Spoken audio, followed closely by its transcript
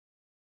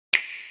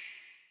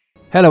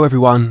Hello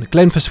everyone,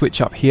 Glenn for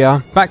SwitchUp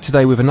here, back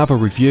today with another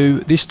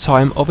review, this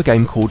time of a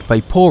game called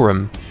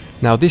Vaporum.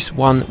 Now this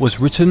one was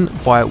written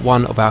by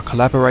one of our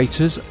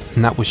collaborators,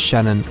 and that was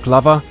Shannon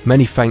Glover.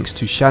 Many thanks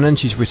to Shannon,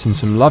 she's written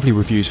some lovely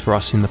reviews for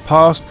us in the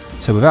past,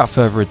 so without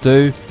further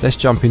ado, let's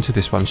jump into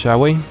this one, shall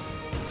we?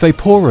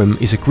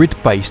 Vaporum is a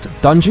grid-based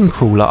dungeon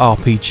crawler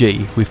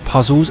RPG with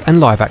puzzles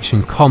and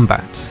live-action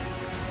combat.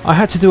 I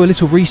had to do a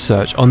little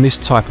research on this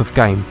type of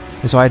game,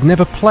 as I had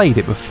never played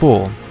it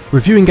before.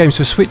 Reviewing games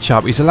for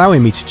SwitchUp is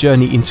allowing me to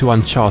journey into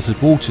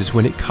uncharted waters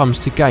when it comes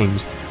to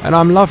games, and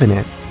I'm loving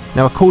it.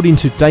 Now according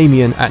to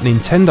Damien at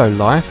Nintendo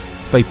Life,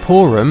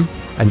 Vaporum,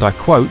 and I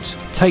quote,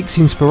 takes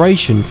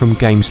inspiration from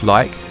games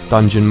like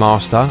Dungeon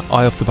Master,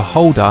 Eye of the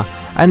Beholder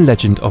and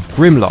Legend of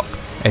Grimlock,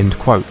 end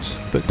quote.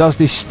 But does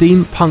this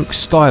steampunk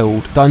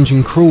styled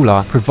dungeon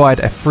crawler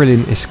provide a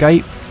thrilling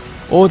escape,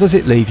 or does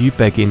it leave you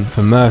begging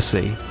for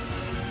mercy?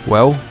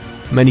 Well,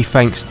 many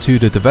thanks to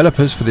the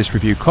developers for this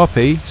review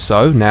copy,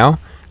 so now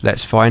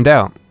let's find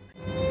out.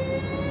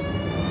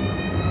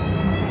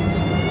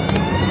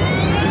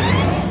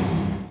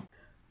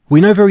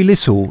 We know very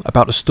little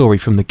about the story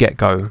from the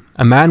get-go.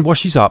 A man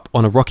washes up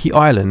on a rocky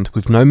island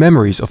with no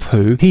memories of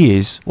who he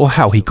is or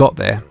how he got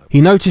there.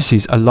 He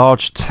notices a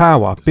large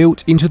tower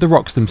built into the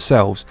rocks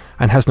themselves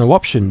and has no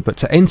option but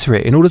to enter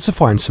it in order to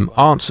find some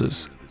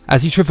answers.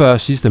 As he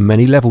traverses the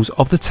many levels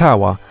of the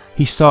tower,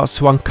 he starts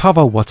to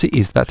uncover what it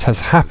is that has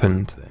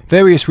happened.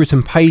 Various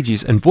written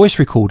pages and voice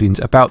recordings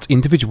about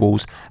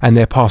individuals and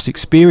their past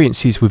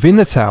experiences within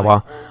the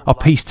tower are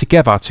pieced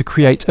together to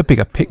create a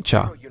bigger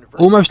picture.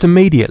 Almost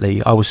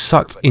immediately I was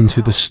sucked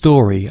into the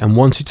story and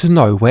wanted to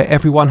know where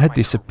everyone had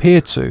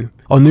disappeared to.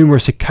 On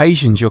numerous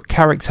occasions your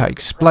character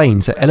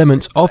explains that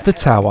elements of the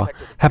tower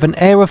have an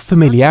air of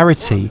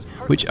familiarity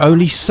which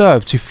only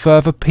serve to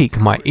further pique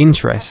my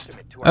interest.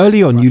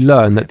 Early on you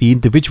learn that the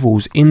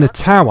individuals in the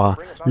tower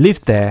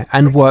lived there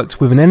and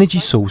worked with an energy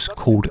source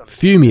called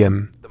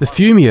fumium. The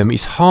fumium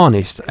is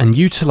harnessed and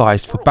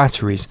utilised for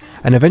batteries,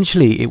 and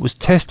eventually it was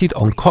tested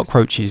on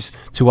cockroaches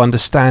to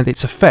understand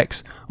its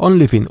effects on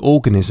living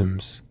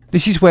organisms.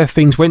 This is where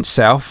things went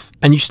south,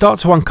 and you start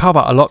to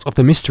uncover a lot of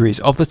the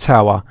mysteries of the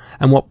tower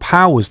and what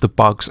powers the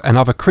bugs and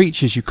other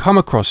creatures you come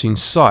across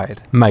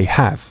inside may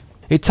have.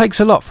 It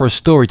takes a lot for a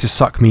story to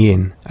suck me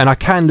in, and I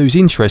can lose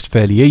interest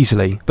fairly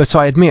easily, but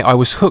I admit I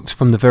was hooked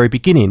from the very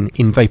beginning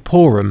in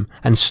Vaporum,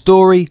 and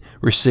story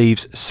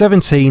receives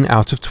 17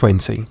 out of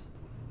 20.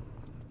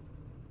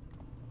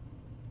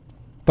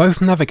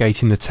 Both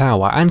navigating the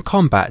tower and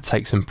combat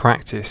take some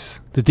practice.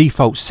 The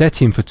default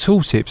setting for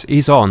tooltips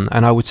is on,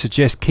 and I would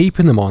suggest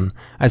keeping them on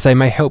as they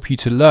may help you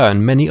to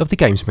learn many of the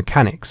game's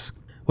mechanics.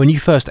 When you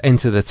first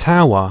enter the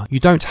tower,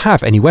 you don't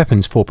have any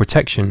weapons for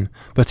protection,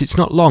 but it's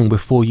not long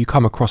before you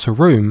come across a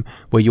room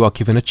where you are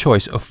given a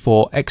choice of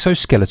 4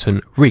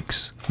 exoskeleton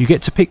rigs. You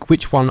get to pick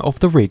which one of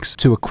the rigs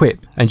to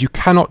equip, and you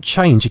cannot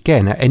change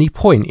again at any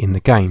point in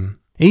the game.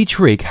 Each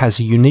rig has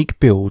a unique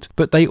build,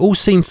 but they all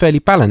seem fairly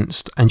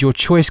balanced, and your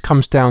choice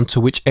comes down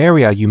to which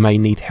area you may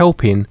need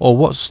help in or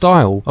what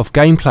style of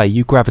gameplay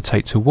you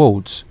gravitate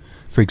towards.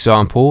 For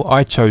example,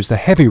 I chose the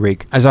heavy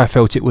rig as I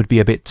felt it would be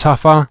a bit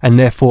tougher and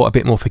therefore a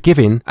bit more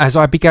forgiving as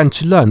I began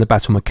to learn the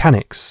battle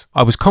mechanics.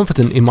 I was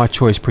confident in my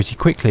choice pretty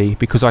quickly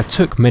because I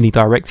took many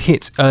direct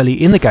hits early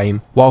in the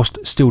game whilst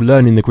still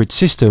learning the grid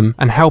system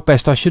and how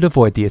best I should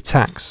avoid the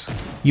attacks.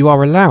 You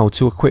are allowed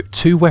to equip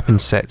 2 weapon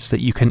sets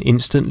that you can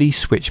instantly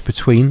switch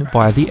between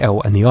via the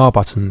L and the R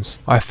buttons.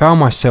 I found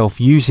myself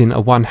using a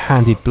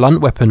one-handed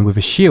blunt weapon with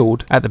a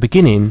shield at the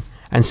beginning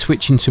and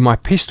switching to my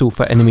pistol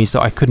for enemies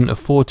that I couldn't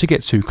afford to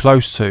get too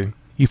close to.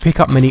 You pick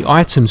up many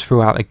items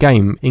throughout the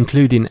game,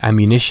 including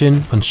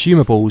ammunition,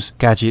 consumables,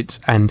 gadgets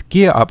and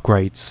gear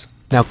upgrades.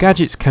 Now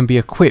gadgets can be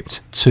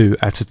equipped 2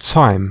 at a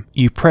time.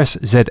 You press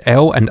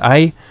ZL and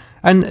A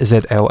and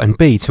ZL and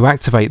B to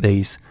activate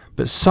these,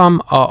 but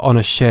some are on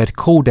a shared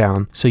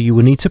cooldown, so you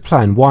will need to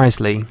plan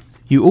wisely.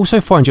 You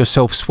also find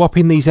yourself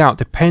swapping these out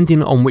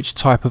depending on which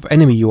type of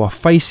enemy you are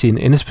facing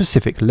in a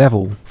specific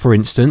level. For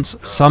instance,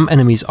 some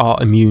enemies are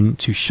immune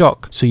to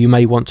shock, so you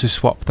may want to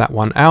swap that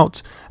one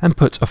out and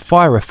put a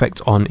fire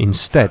effect on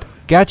instead.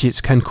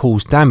 Gadgets can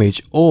cause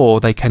damage, or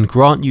they can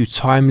grant you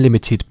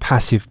time-limited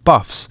passive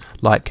buffs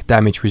like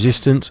damage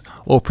resistant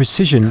or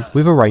precision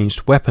with a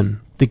ranged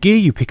weapon. The gear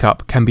you pick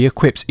up can be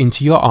equipped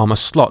into your armor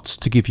slots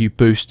to give you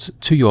boosts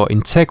to your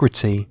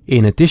integrity.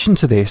 In addition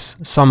to this,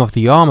 some of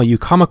the armor you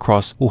come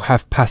across will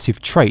have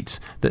passive traits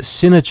that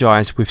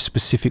synergize with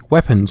specific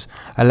weapons,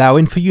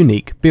 allowing for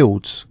unique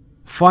builds.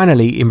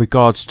 Finally, in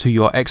regards to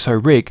your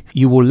exo rig,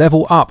 you will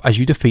level up as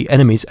you defeat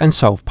enemies and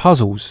solve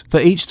puzzles. For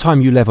each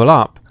time you level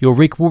up, your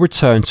rig will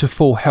return to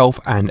full health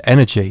and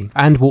energy,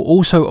 and will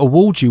also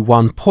award you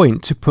 1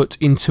 point to put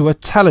into a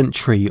talent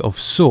tree of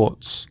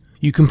sorts.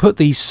 You can put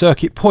these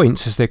circuit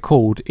points, as they're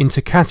called,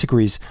 into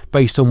categories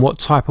based on what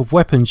type of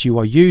weapons you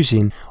are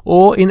using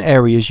or in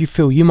areas you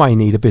feel you may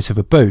need a bit of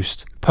a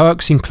boost.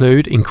 Perks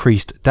include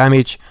increased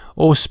damage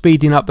or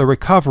speeding up the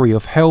recovery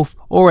of health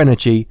or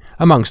energy,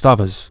 amongst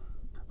others.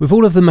 With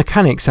all of the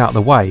mechanics out of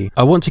the way,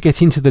 I want to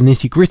get into the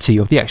nitty-gritty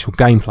of the actual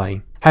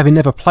gameplay. Having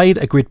never played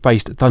a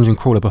grid-based dungeon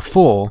crawler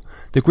before,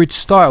 the grid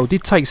style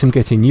did take some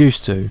getting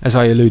used to, as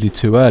I alluded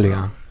to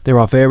earlier. There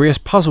are various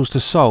puzzles to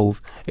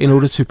solve in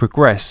order to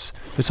progress,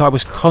 but I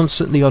was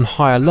constantly on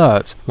high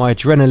alert, my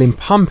adrenaline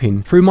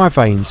pumping through my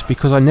veins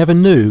because I never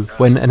knew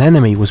when an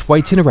enemy was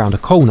waiting around a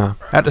corner.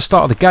 At the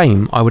start of the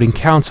game, I would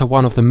encounter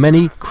one of the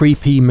many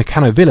creepy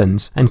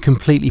mechano-villains and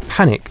completely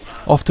panic,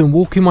 often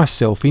walking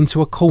myself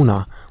into a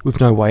corner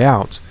with no way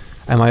out,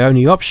 and my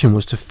only option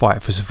was to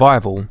fight for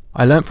survival.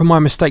 I learnt from my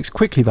mistakes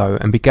quickly though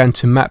and began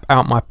to map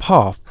out my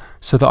path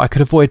so that I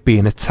could avoid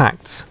being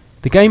attacked.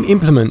 The game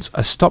implements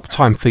a stop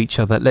time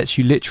feature that lets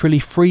you literally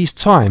freeze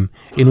time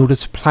in order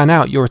to plan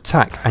out your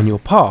attack and your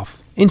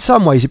path. In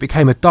some ways it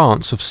became a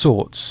dance of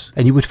sorts,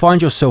 and you would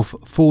find yourself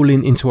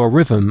falling into a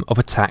rhythm of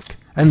attack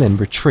and then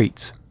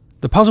retreat.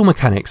 The puzzle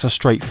mechanics are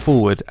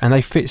straightforward and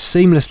they fit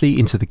seamlessly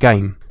into the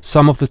game.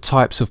 Some of the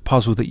types of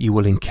puzzle that you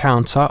will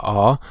encounter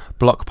are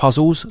block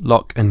puzzles,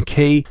 lock and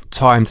key,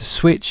 timed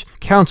switch,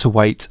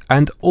 counterweight,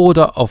 and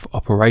order of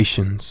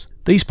operations.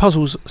 These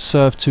puzzles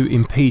serve to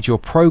impede your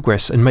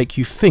progress and make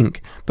you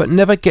think, but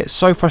never get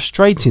so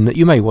frustrating that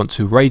you may want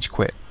to rage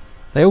quit.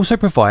 They also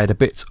provide a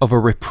bit of a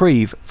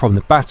reprieve from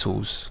the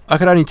battles. I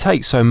could only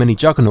take so many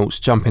juggernauts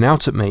jumping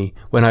out at me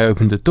when I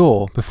opened the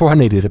door before I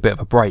needed a bit of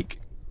a break.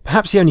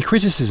 Perhaps the only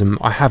criticism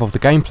I have of the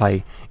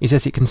gameplay is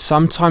that it can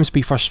sometimes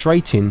be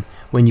frustrating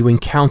when you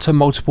encounter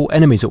multiple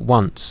enemies at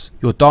once.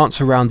 Your dance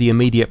around the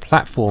immediate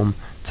platform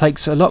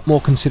takes a lot more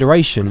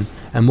consideration,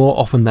 and more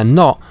often than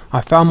not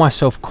I found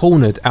myself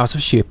cornered out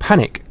of sheer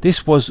panic.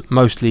 This was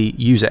mostly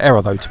user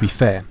error though, to be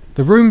fair.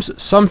 The rooms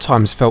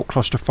sometimes felt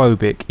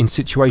claustrophobic in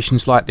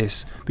situations like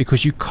this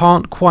because you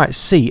can't quite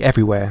see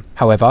everywhere.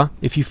 However,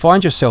 if you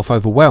find yourself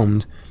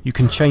overwhelmed, you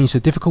can change the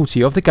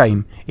difficulty of the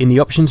game in the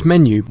options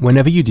menu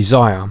whenever you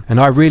desire, and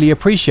I really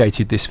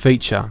appreciated this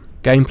feature.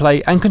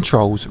 Gameplay and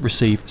controls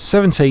receive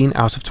 17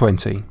 out of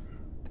 20.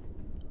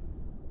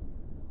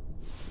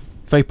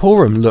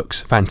 Vaporum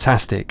looks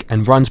fantastic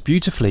and runs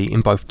beautifully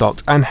in both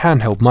docked and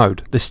handheld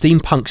mode. The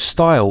steampunk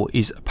style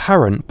is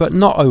apparent but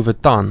not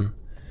overdone.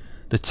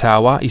 The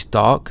tower is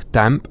dark,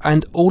 damp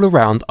and all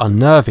around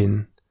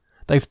unnerving.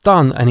 They've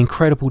done an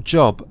incredible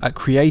job at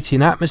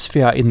creating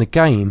atmosphere in the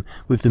game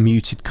with the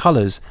muted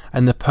colours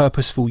and the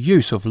purposeful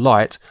use of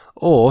light,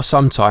 or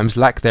sometimes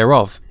lack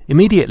thereof.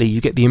 Immediately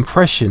you get the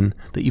impression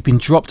that you've been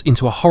dropped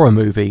into a horror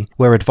movie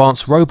where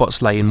advanced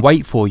robots lay in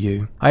wait for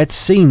you. I had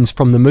scenes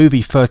from the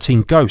movie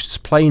 13 Ghosts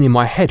playing in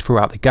my head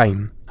throughout the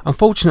game.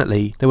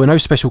 Unfortunately, there were no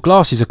special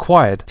glasses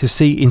acquired to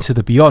see into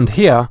the beyond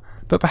here,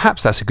 but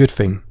perhaps that's a good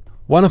thing.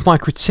 One of my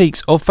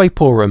critiques of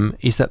Vaporum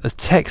is that the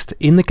text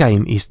in the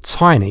game is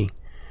tiny.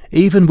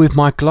 Even with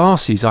my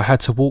glasses I had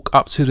to walk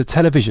up to the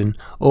television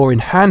or in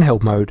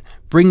handheld mode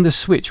bring the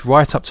Switch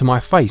right up to my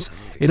face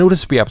in order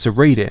to be able to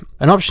read it.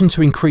 An option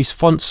to increase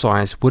font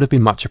size would have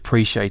been much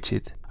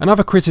appreciated.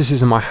 Another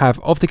criticism I have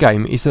of the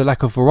game is the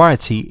lack of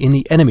variety in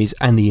the enemies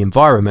and the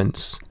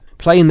environments.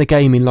 Playing the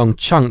game in long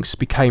chunks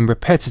became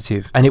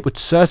repetitive, and it would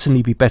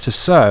certainly be better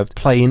served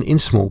playing in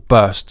small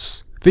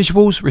bursts.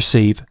 Visuals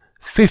receive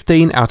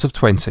 15 out of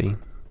 20.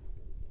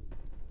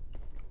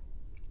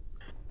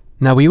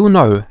 Now we all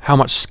know how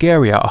much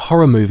scarier a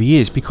horror movie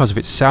is because of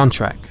its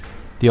soundtrack.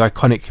 The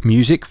iconic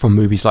music from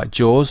movies like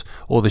Jaws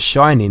or The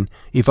Shining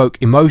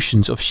evoke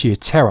emotions of sheer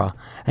terror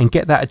and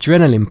get that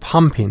adrenaline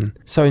pumping,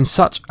 so in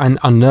such an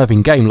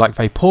unnerving game like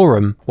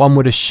Vaporum, one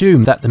would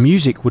assume that the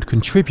music would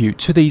contribute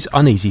to these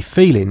uneasy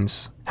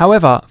feelings.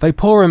 However,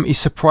 Vaporum is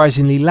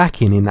surprisingly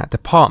lacking in that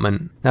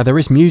department. Now there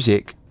is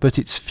music, but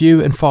it's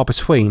few and far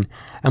between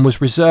and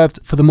was reserved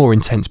for the more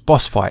intense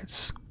boss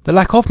fights. The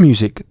lack of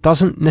music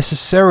doesn't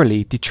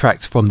necessarily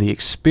detract from the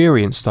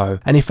experience though,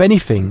 and if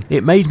anything,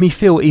 it made me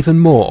feel even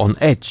more on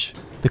edge.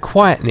 The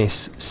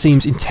quietness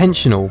seems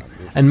intentional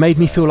and made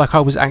me feel like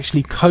I was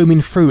actually combing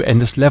through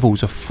endless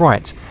levels of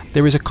fright.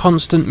 There is a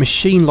constant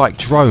machine-like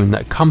drone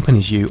that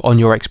accompanies you on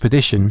your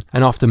expedition,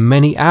 and after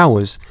many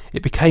hours,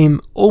 it became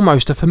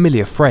almost a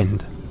familiar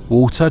friend.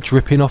 Water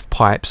dripping off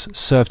pipes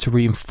served to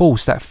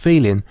reinforce that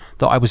feeling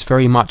that I was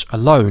very much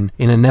alone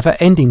in a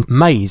never-ending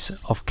maze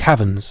of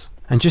caverns.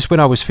 And just when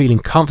I was feeling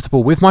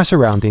comfortable with my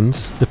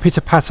surroundings, the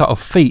pitter-patter of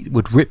feet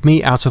would rip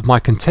me out of my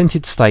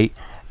contented state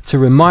to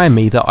remind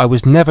me that I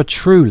was never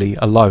truly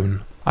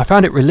alone. I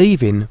found it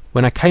relieving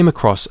when I came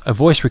across a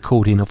voice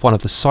recording of one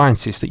of the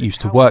scientists that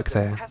used to work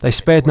there. They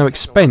spared no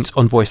expense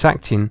on voice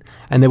acting,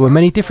 and there were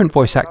many different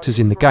voice actors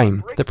in the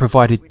game that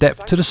provided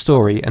depth to the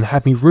story and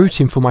had me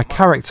rooting for my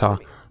character,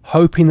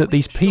 hoping that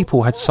these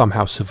people had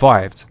somehow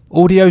survived.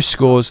 Audio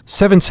scores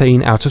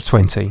 17 out of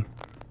 20.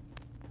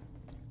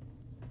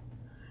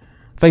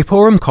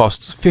 Vaporum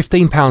costs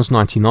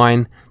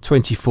 £15.99,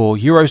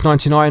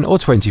 €24.99 or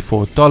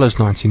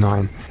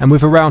 $24.99, and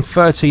with around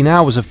 13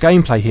 hours of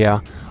gameplay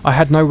here, I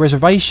had no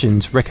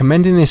reservations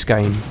recommending this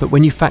game, but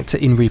when you factor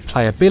in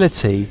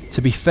replayability,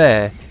 to be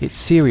fair, it's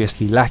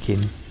seriously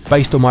lacking.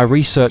 Based on my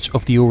research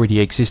of the already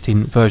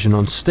existing version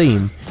on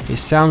Steam, it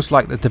sounds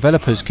like the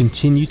developers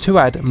continue to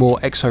add more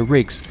exo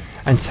rigs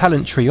and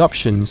talent tree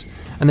options,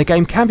 and the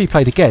game can be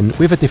played again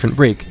with a different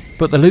rig,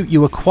 but the loot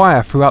you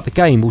acquire throughout the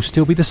game will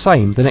still be the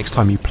same the next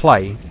time you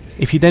play.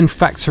 If you then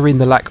factor in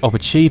the lack of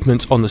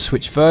achievements on the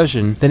Switch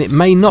version, then it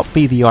may not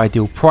be the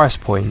ideal price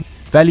point.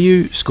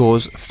 Value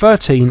scores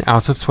 13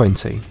 out of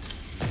 20.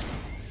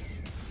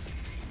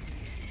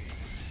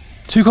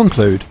 To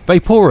conclude,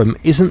 Vaporum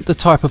isn't the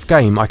type of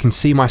game I can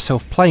see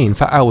myself playing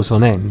for hours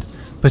on end,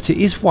 but it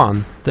is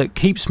one that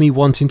keeps me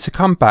wanting to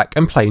come back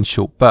and play in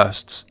short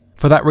bursts.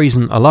 For that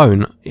reason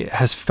alone, it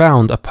has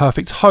found a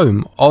perfect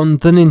home on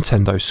the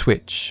Nintendo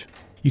Switch.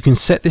 You can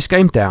set this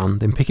game down,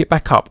 then pick it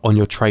back up on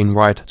your train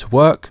ride to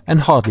work and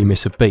hardly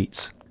miss a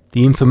beat.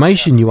 The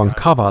information you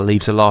uncover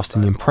leaves a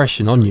lasting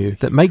impression on you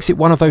that makes it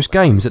one of those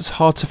games that's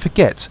hard to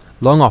forget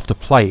long after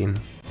playing.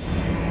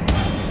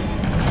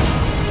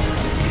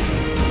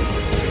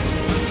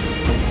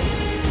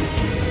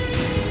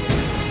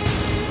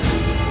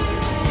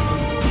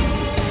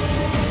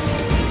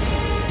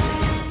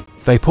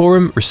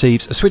 Vaporum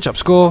receives a SwitchUp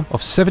score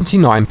of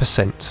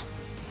 79%.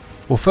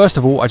 Well, first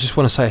of all, I just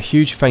want to say a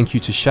huge thank you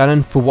to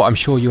Shannon for what I'm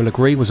sure you'll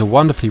agree was a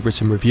wonderfully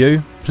written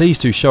review. Please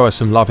do show us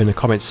some love in the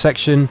comments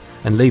section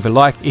and leave a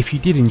like if you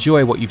did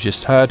enjoy what you've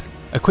just heard.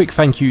 A quick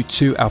thank you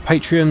to our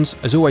Patreons,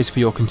 as always, for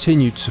your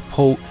continued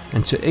support,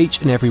 and to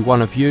each and every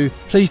one of you,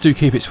 please do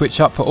keep it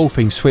SwitchUp for all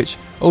things Switch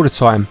all the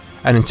time,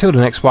 and until the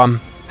next one,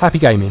 happy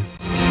gaming.